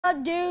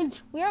up,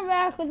 dudes? We are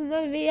back with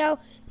another video.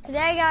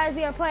 Today, guys,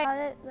 we are playing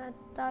it.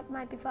 That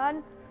might be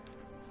fun.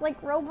 It's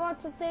like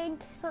robots, I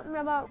think. Something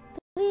about.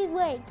 Please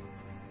wait.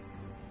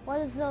 What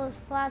is those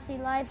flashy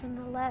lights on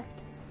the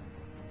left?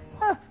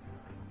 Huh.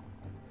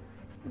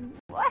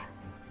 What?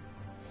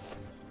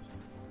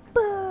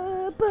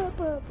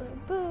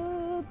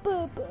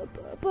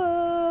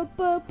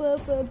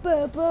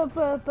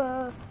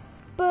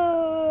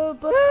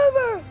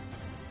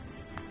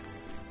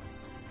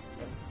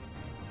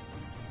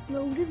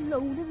 Loaded,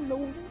 loaded,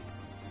 loaded,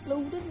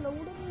 loaded, loaded,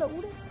 loaded,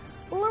 loaded,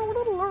 loaded,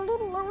 loaded, loaded,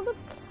 loaded,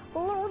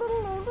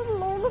 loaded, loaded,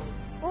 loaded,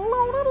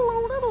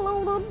 loaded,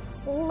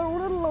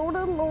 loaded,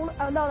 loaded, loaded.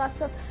 Oh no, that's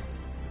just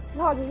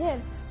logging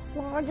in.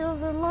 Loaded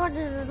and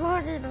loaded and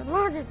loaded and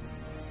loaded.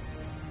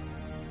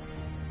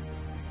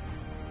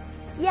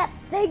 Yes,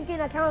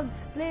 syncing accounts.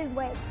 Please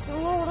wait.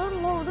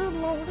 Loaded, loaded,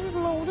 loaded,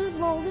 loaded,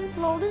 loaded,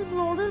 loaded, loaded,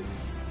 loaded,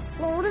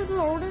 loaded,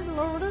 loaded,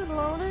 loaded, loaded,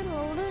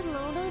 loaded,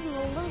 loaded.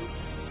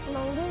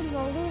 Loaded,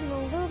 loaded,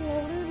 loaded,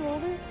 loaded,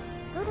 loaded.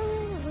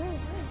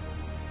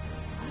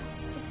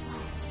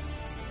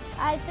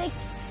 I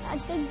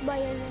think my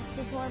internet's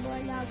just horrible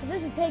right now because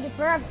this is taking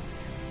forever.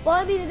 Well,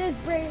 I mean, it is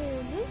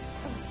brand new. Oh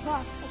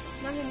God,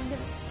 I'm not gonna do it.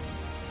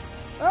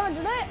 Oh,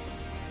 internet!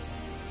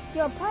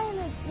 Your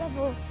pilot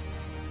level.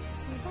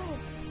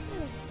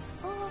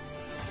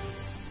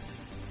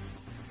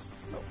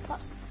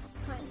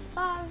 Times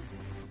 5.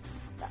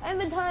 The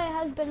inventory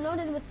has been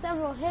loaded with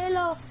several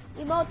Halo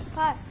emote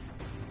packs.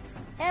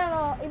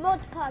 Halo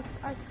emote packs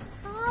are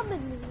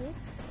commonly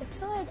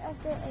deployed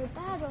after a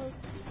battle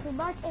to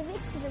mark a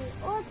victory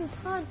or to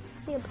taunt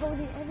the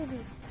opposing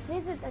enemy.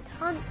 Visit the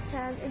taunt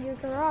tab in your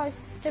garage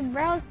to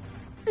browse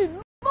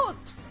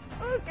emotes.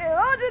 Okay,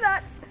 I'll do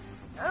that.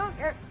 I don't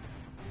care.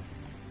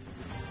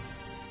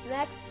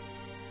 Next,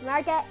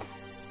 market.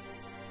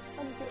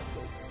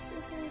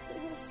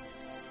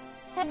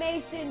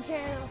 Animation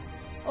channel.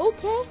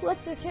 Okay,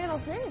 what's their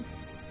channel's name?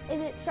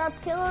 Is it Sharp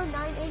Killer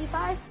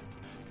 985?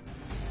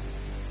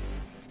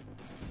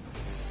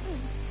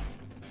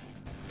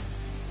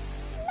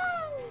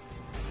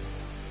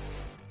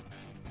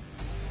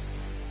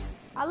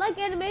 I like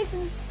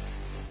animations,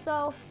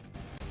 so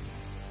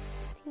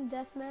Team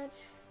Deathmatch.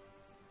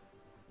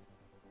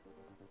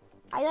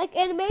 I like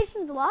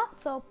animations a lot,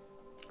 so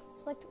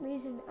select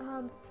region.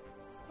 North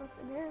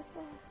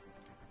America.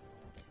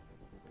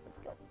 Let's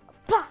go.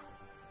 Bah!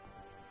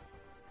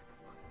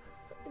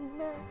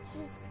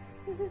 Imagine.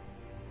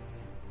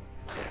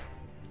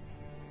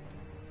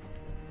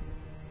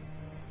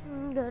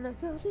 I'm gonna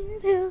go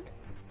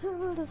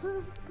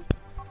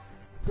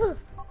down.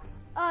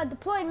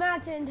 Deploy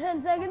match in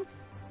 10 seconds.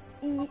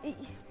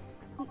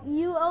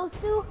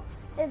 Uosu?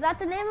 Is that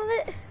the name of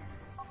it?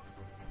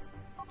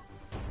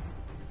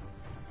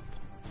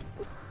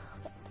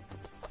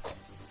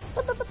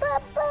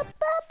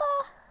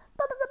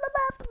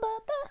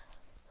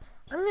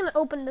 I'm gonna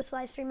open this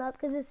live stream up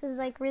because this is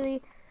like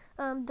really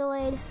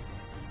delayed.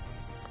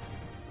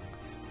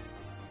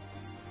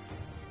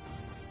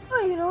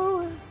 Oh, you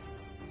know.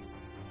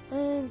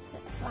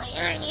 Why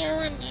aren't you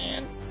in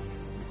there?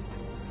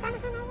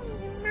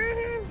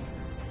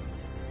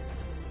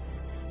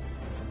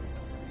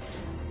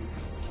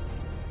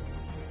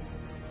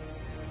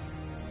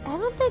 I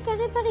don't think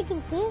anybody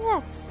can see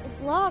that.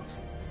 It's locked.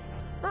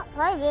 Not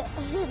private.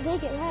 I didn't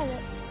make it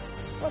private.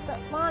 What the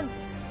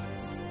fonts?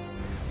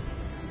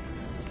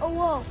 Oh,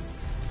 whoa.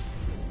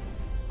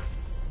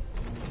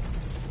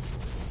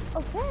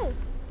 Okay.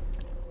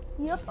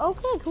 Yep.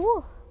 Okay,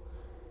 cool.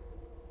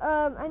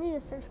 I need to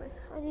search my.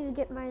 I need to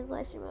get my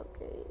live stream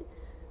update.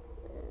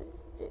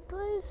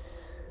 Please.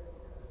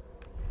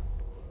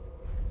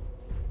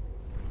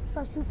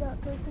 So I shoot that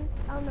person.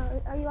 I don't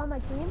know. Are you on my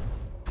team?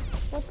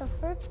 What the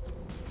frick?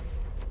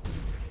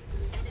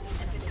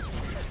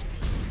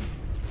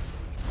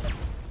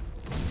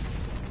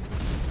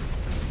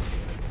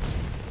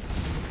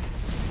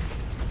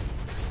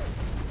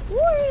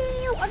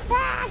 Woo!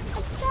 Attack!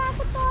 Attack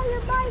with all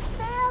your might,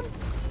 Sam!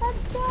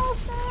 Let's go,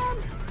 Sam!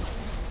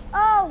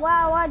 Oh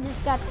wow, I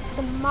just got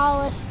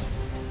demolished.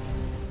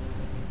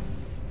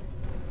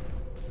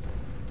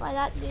 By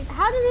that dude.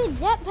 How do you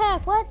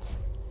jetpack? What?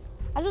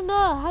 I don't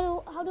know.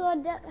 How do I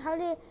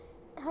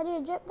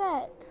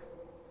jetpack?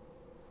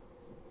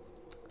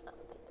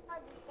 I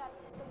just got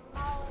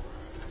demolished.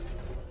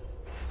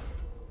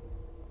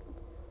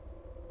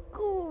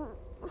 Cool.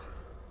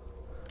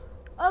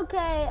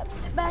 Okay,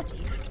 back.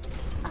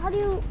 How do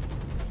you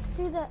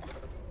do that?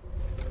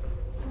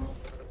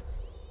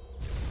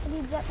 How do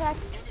you jetpack?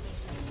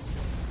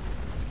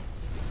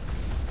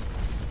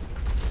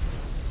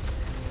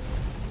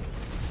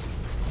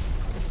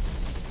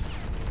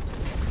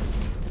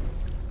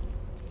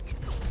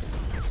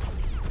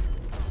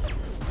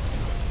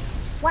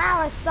 Wow,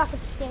 I suck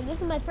at this game. This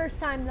is my first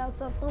time though,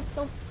 so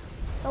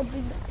don't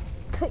be mad.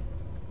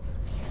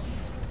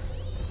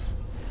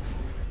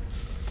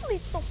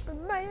 Please don't be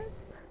mad.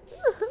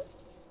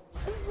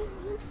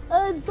 I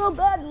am so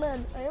bad,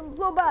 man. I am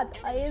so bad.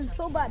 I am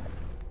so bad.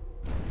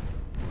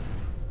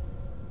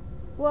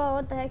 Whoa,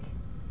 what the heck?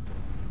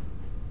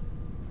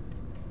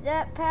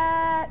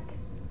 Jetpack.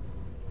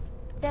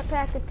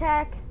 Jetpack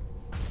attack.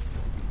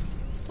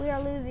 We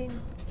are losing.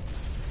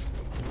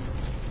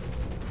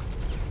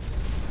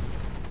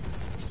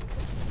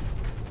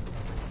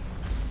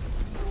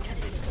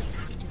 Enemy site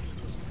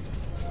activated.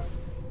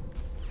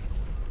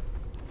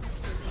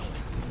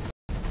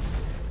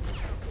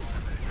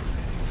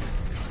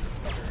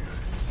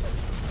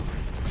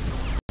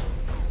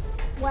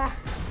 Wow,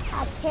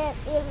 I can't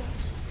even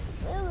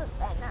feel it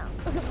right now.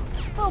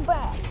 So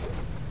bad.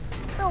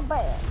 So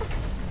bad.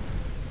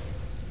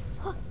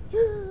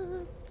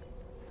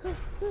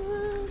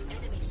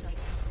 Enemy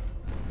sighted.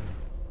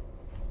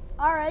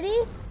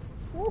 Already?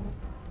 Woo.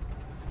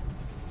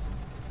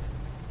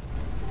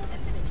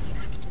 Ability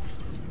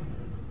activated.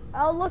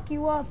 I'll look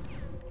you up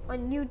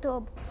on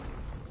YouTube.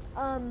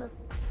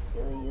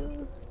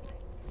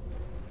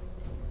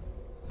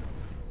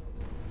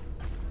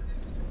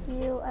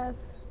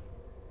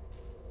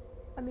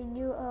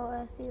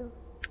 UOSU.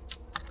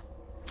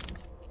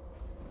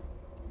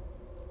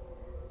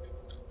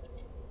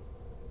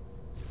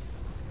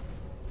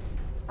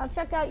 I'll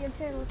check out your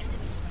channel.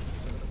 Enemy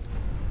sighted.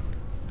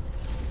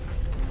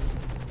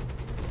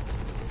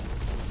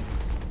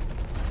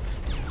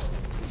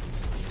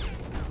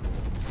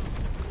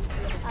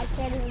 I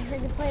can't even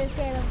figure play this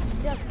game.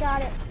 I just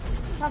got it.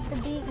 Tough to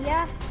beat,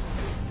 yeah?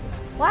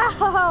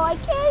 Wow, I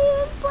can't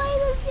even play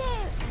this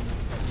game!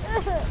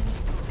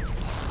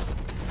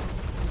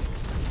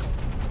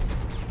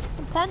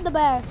 Panda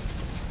bear.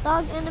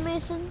 Dog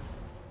animation.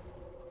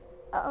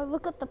 Oh,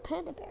 look at the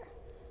panda bear.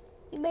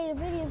 He made a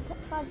video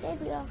 5 days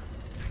ago.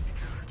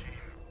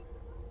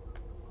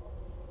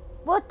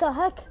 What the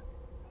heck?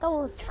 That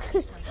was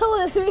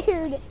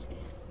weird.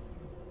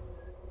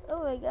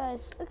 Oh my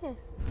gosh. Okay.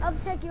 I'll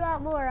check you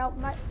out more. I'll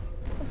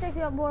check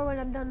you out more when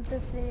I'm done with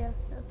this video.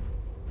 So.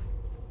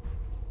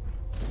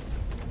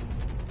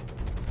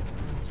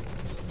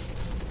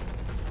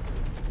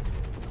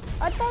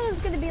 I thought it was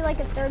gonna be like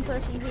a third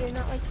person view,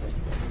 not like this.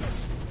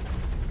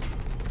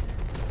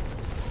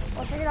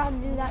 Well, I figured out how to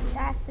do that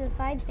dash to the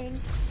side thing.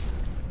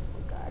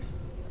 Oh gosh.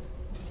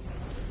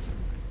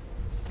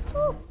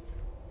 Woo.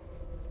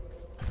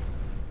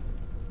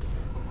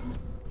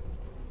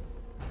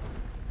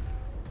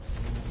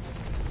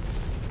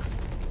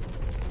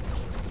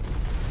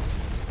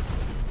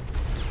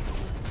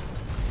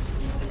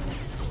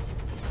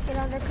 Get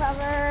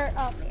undercover.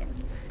 Oh man.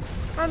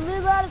 I'm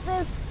really bad at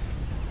this.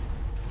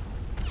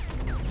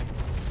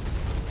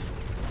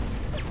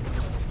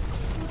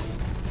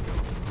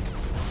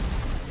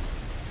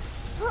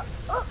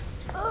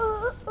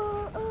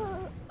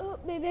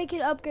 Maybe I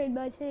can upgrade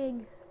my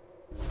thing.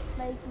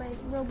 My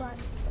robot.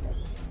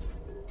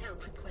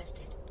 Help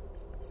requested.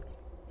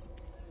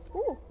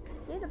 Ooh,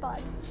 data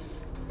bots.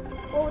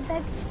 Oh,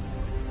 that.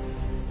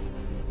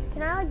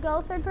 Can I like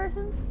go third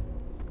person?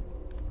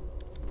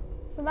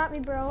 What about me,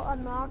 bro?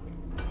 Unlocked.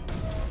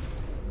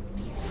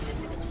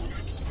 Ability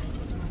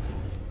activated.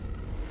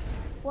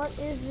 What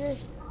is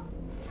this?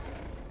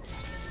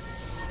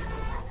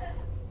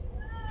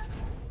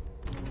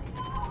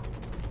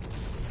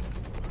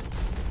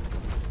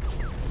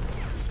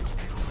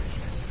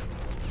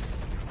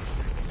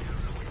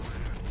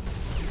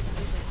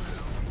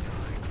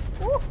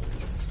 Ooh.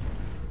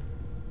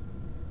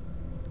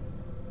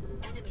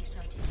 Enemy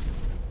sighted.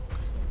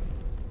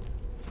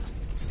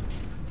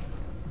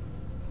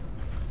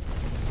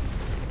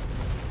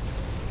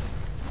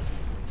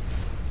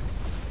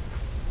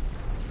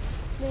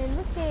 Man,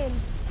 this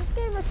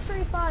game looks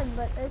pretty fun,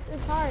 but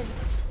it's hard.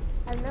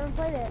 I've never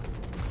played it.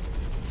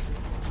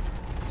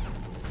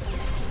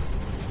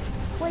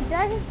 Wait, did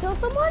I just kill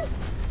someone?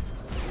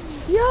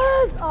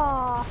 Yes!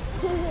 Aww.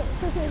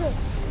 Terminator.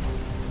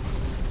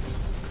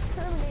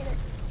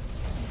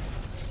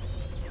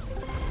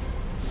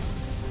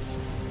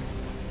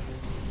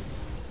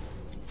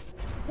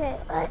 Okay.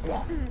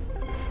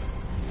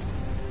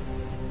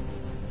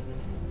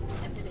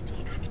 Ability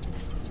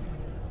activated.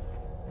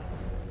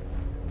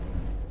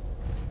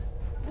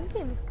 This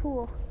game is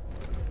cool.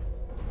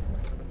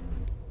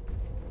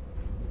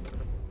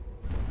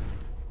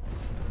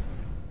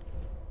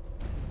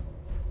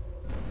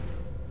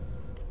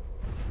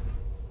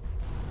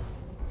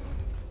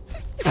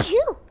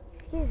 Phew!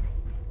 Excuse me.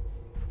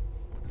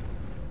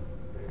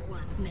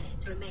 1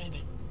 minute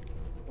remaining.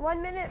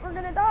 1 minute, we're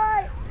gonna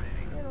die.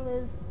 We're gonna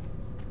lose.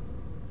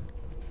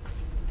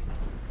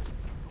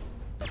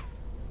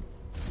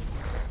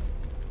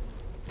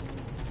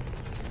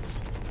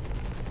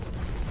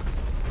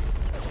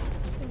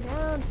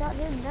 Shut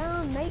him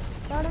down, mate.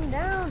 Shut him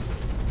down.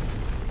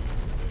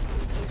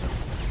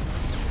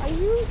 Are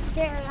you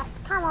serious?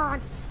 Come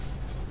on.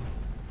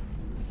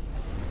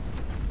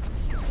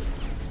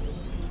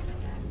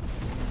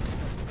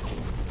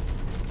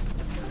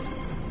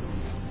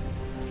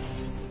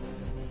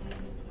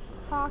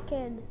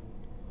 Hawken.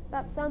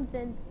 That's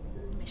something.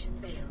 Mission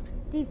failed.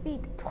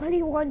 Defeat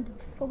 21 to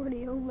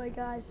 40. Oh my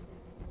gosh.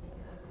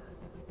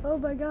 Oh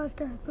my gosh,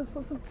 guys. This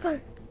was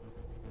insane.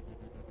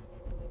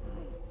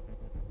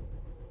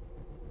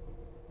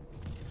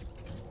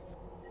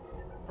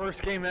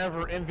 First game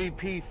ever,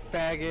 MVP,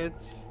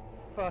 faggots.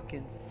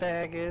 Fucking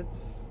faggots.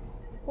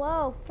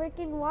 Whoa,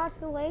 freaking watch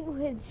the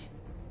language.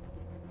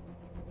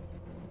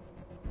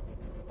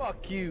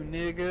 Fuck you,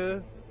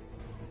 nigga.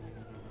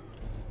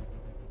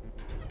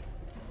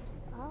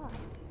 Ah.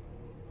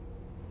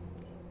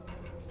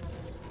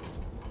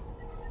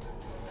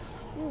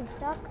 Dude,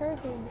 stop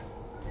cursing.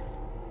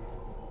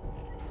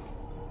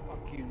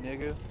 Fuck you,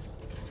 nigga.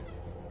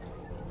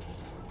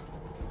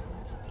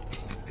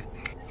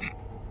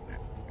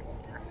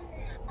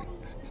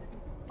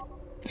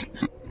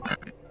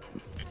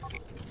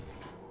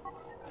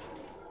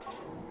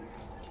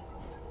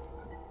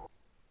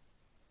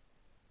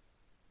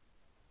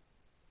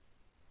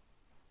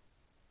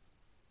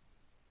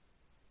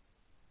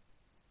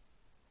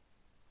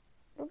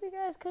 Hope you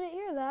guys couldn't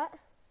hear that.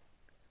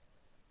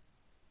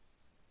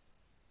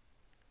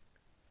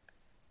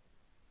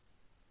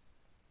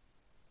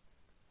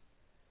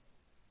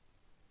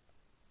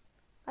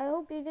 I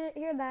hope you didn't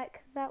hear that,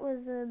 because that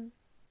was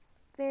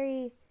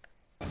very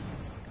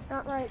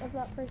not right of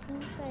that person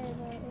to say,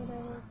 but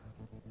whatever.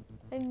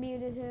 I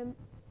muted him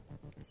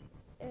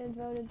and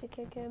voted to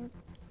kick him.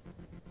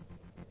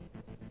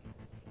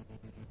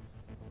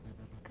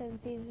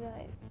 Because he's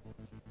like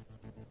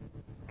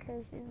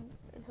cursing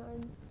a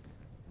ton.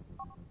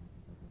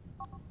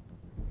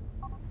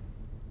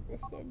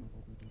 This dude.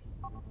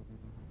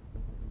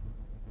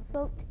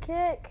 Vote to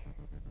kick.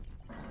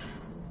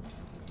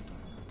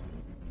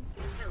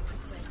 Help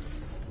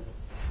requested.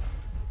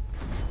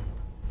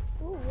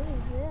 Ooh, what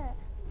is that?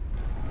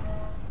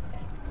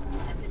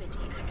 Ability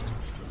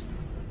activated.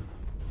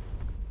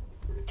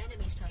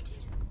 Enemy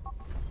sighted.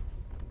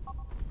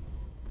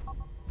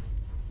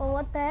 Oh,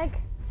 what the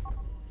heck?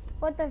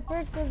 What the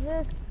frick was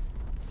this?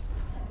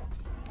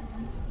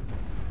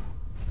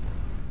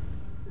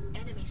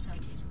 Enemy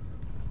sighted.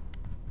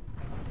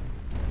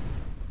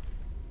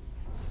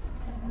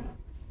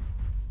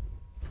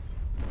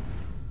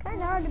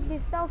 Kinda hard to be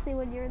stealthy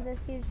when you're in this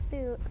huge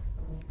suit.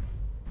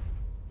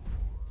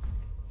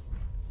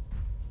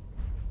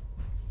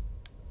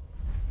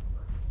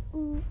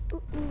 Ooh,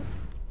 ooh, ooh.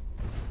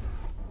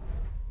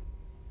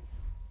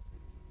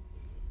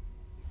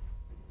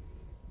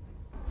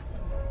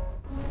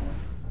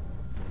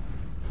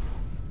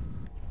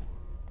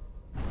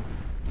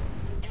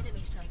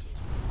 Enemy sighted.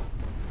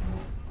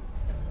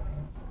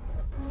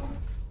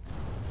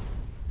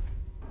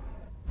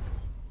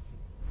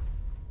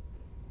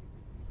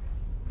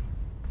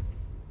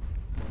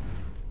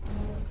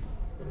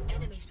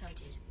 Enemy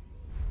sighted.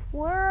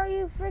 Where are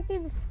you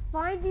freaking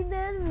finding the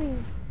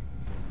enemies?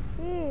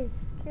 Jeez,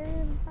 can't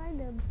even find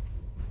them.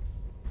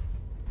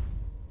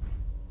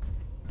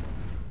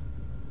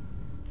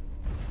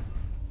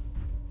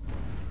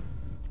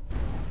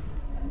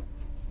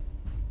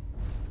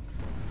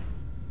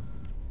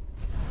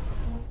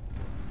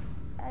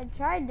 I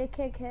tried to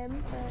kick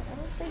him, but I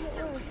don't think it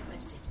Help worked.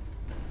 requested.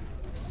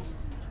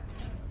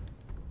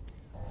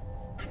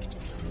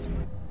 Activated.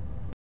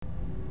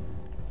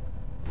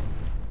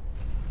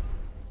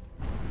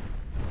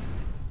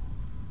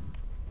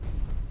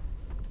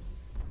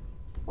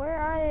 Where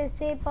are these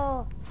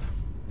people?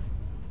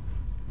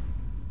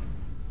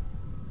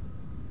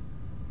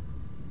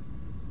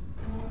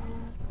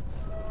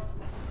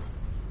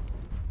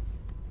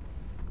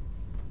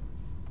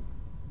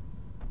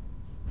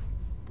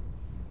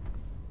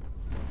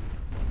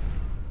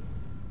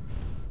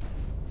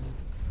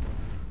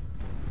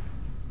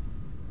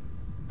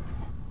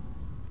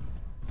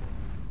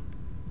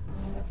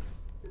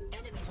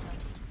 Enemy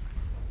sighted.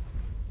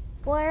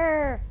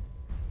 Where?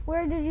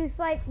 Where did you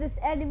sight this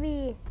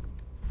enemy?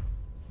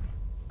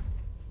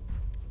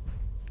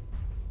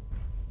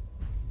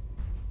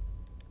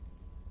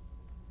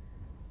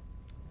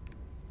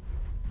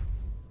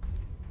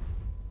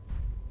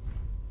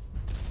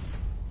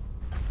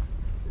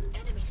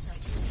 Enemy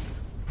sighted.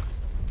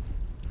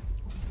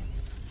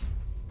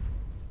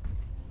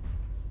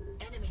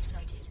 Enemy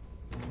sighted.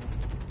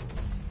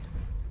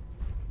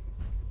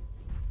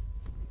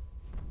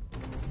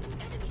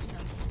 Enemy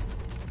sighted.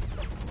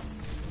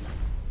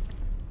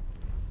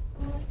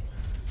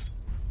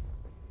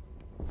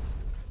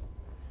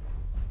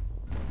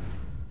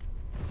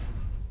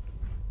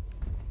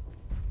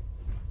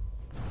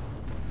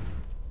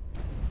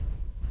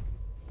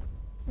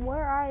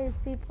 Where are these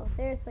people?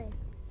 Seriously.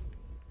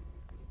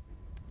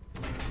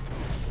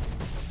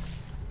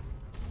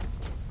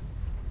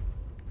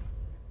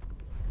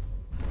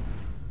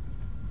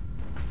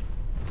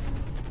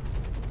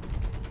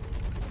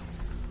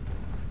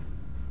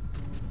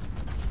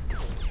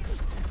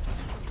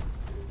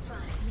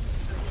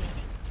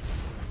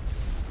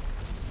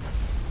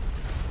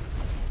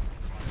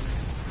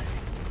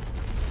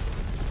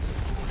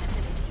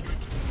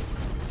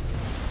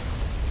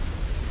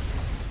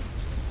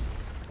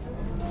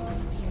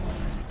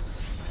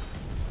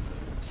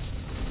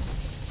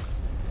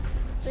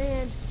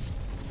 Man.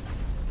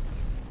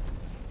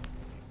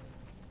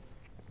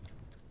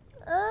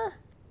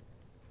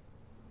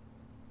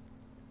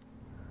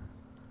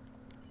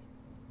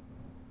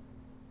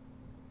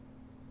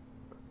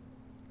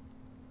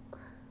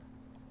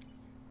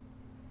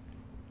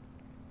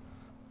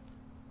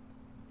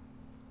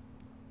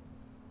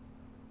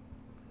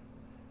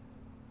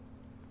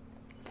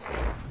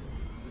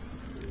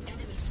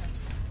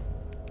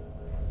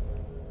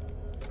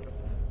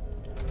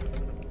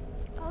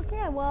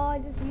 Okay, well, I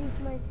just used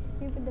my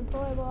stupid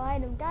deployable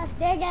item. Gosh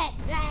dang it!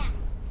 Ah!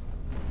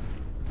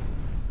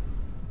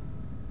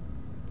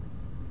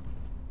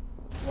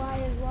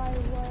 Why? Oh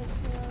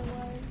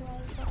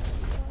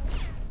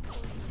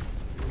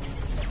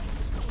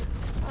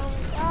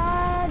my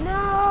god,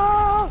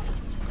 no!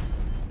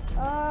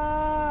 Oh,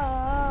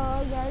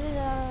 God,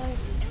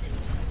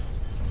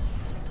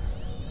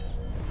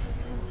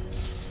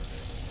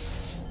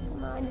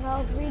 come on,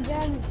 health regen.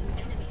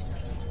 Enemy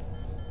sighted.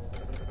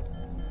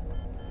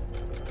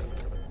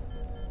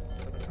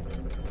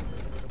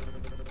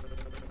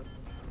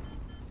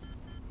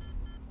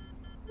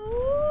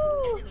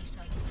 Woo! Enemy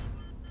sighted.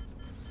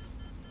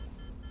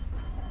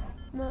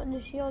 Not in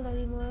the shield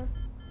anymore.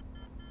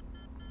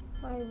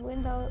 My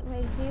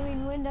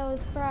viewing window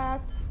is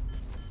cracked.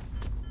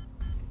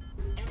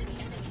 Enemy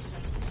sighted.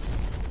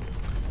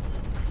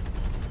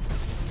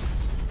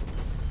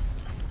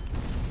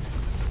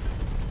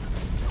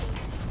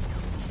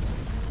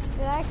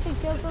 Did I actually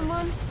kill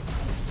someone?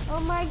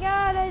 Oh my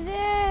god, I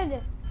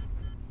did!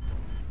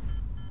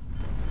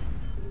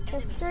 The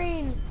Enemy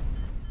screen. sighted.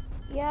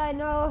 Yeah, I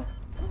know.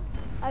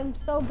 I'm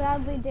so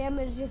badly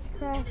damaged, just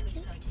cracked. Enemy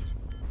sighted.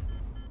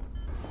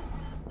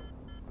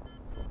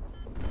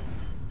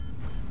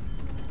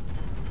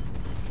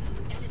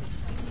 Enemy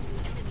sighted.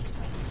 Enemy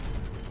sighted.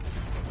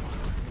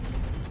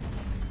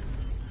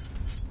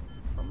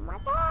 Oh my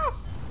gosh!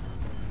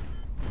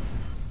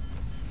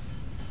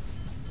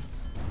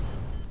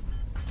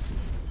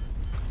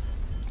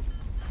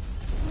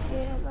 Dude,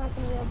 I'm not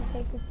gonna be able to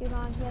take this dude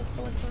on. He has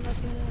so much more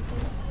nothing than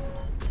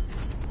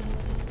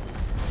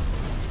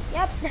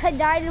Yep, I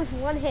died in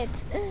one hit.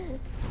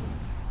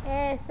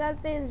 Hey,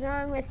 something's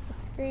wrong with the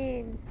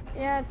screen.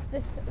 Yeah,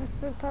 it's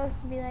supposed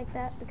to be like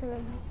that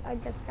because I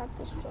just got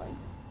destroyed.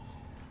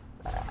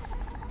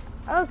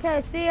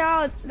 Okay, see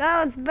how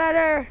now it's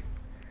better.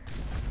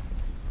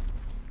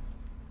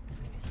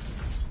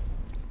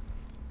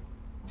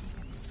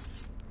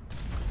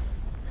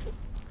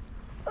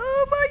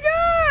 Oh my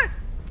god!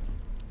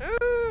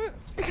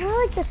 Can I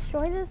like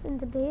destroy this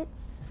into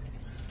bits?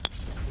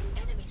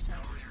 Enemy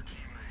sighted.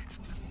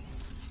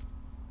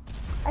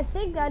 I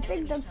think that's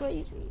what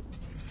you mean.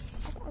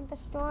 I'm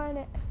destroying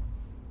it.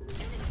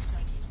 Enemy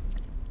sighted.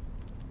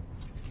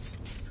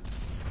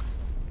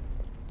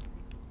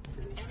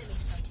 Enemy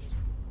sighted.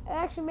 I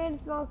actually made a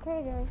small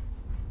crater.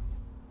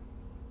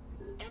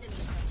 Enemy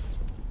sighted.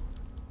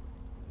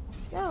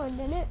 No, it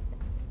didn't.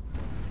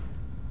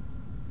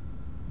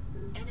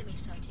 Enemy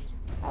sighted.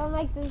 I don't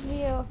like this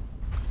view.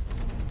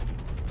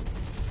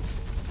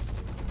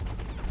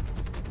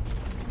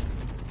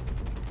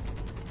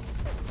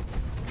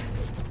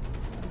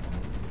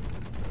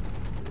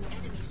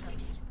 Enemy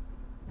sighted.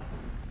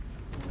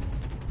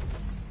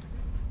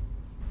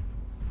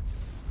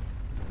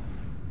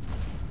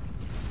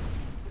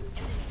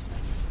 Enemy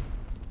sighted.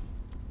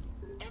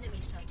 Enemy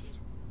sighted.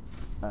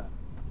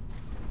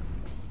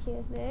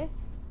 Excuse me.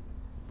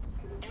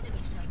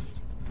 Enemy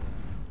sighted.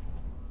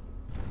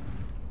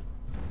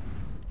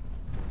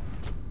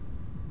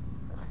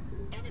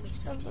 Enemy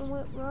sighted. Something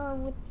went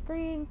wrong with the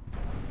screen.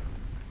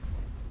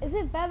 Is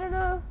it better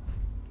now?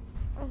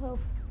 I hope.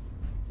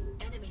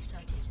 Enemy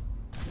sighted.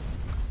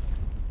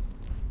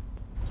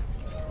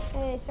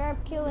 Hey,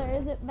 Sharp Killer,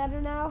 is it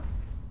better now?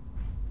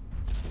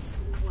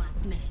 1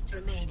 minute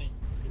remaining.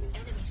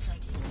 Enemy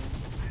sighted.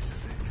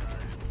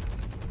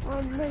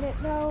 1 minute,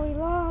 no, we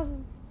lost.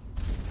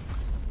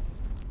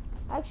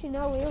 Actually,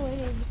 no, we're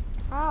winning.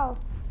 How?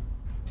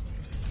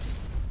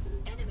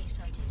 Enemy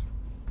sighted.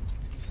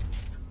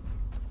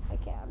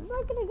 Okay, I'm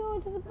not gonna go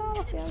into the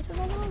battlefield because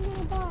I know I'm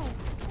gonna die.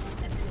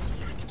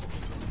 Ability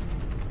activated.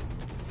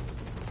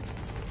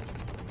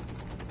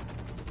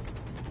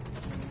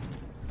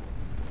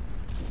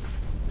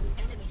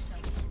 Enemy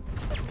sighted.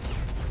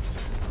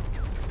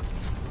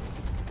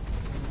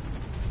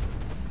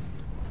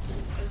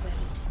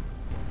 Overheating.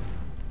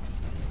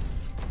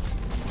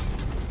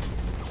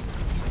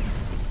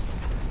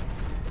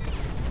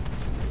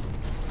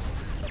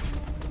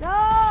 No!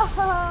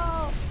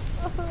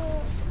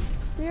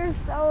 We were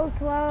so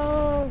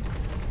close.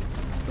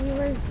 We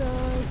were so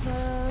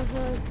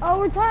close. Oh,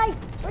 we're tied.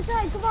 We're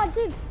tied. Come on,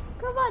 team.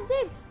 Come on,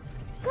 team.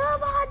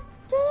 Come on,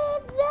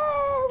 team.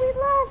 No, we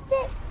lost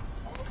it.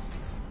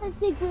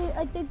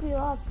 I think we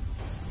lost.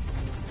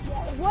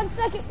 Yeah, 1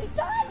 second. We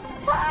tied.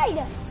 We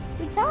tied.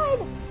 We tied.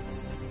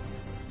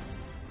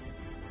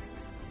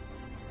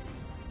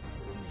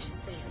 Mission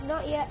failed.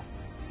 Not yet.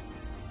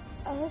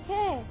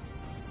 Okay.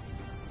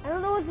 I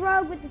don't know what's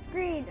wrong with the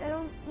screen. I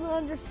don't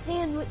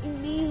understand what you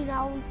mean.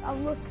 I'll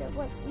look at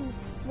what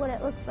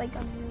it looks like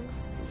on you.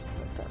 Just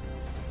look up.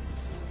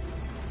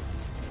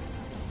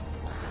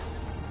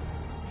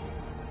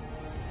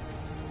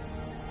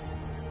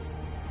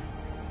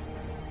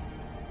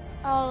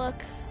 Oh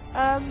look.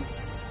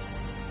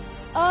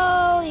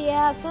 Oh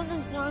yeah,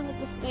 something's wrong with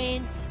the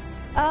screen.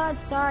 Oh, I'm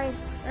sorry.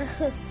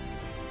 You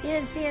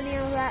didn't see any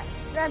of that.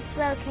 That's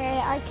okay.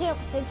 I can't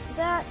fix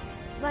that.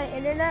 My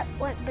internet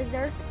went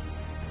berserk.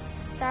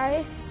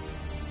 Sorry.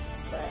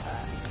 But,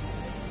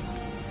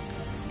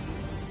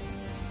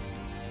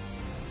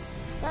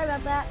 Sorry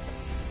about that.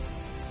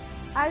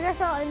 I guess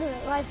I'll end the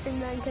live stream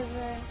then, because,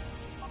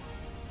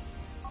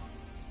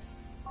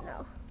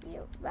 no,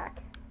 you, back.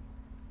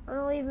 I'm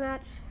gonna leave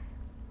match.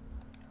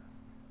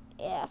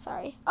 Yeah,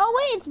 sorry. Oh,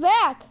 wait, it's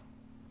back!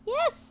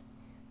 Yes!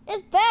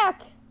 It's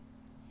back!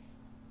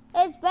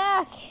 It's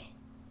back!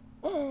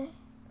 It's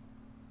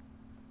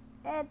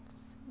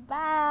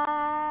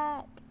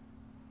back!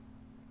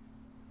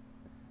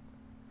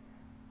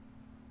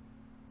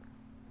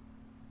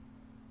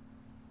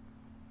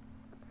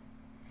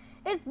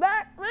 It's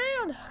back,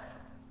 man!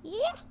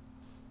 Yeah!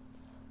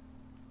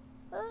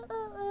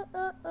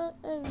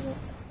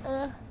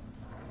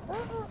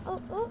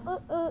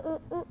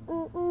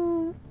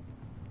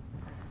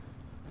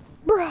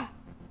 Bruh!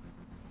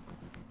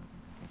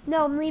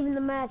 No, I'm leaving the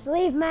match.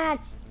 Leave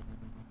match!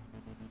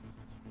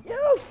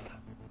 Yes!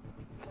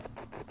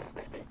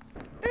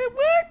 It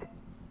worked!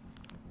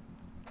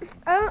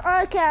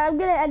 Okay, I'm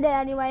gonna end it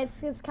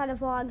anyways. It's kind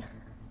of long.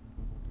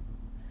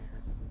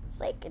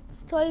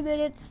 It's 20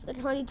 minutes,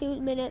 22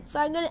 minutes. So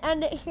I'm gonna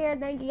end it here.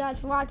 Thank you guys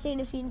for watching.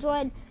 If you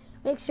enjoyed,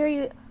 make sure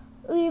you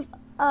leave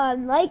a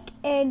like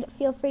and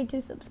feel free to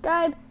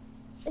subscribe.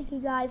 Thank you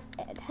guys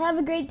and have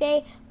a great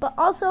day. But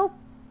also,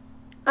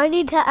 I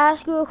need to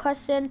ask you a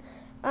question.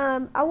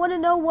 I want to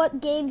know what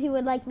games you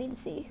would like me to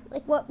see.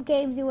 Like what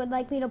games you would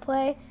like me to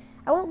play.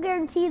 I won't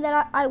guarantee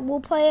that I will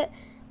play it,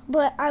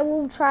 but I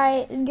will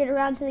try and get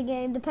around to the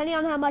game depending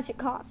on how much it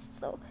costs.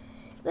 So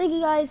thank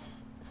you guys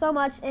so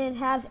much and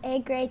have a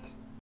great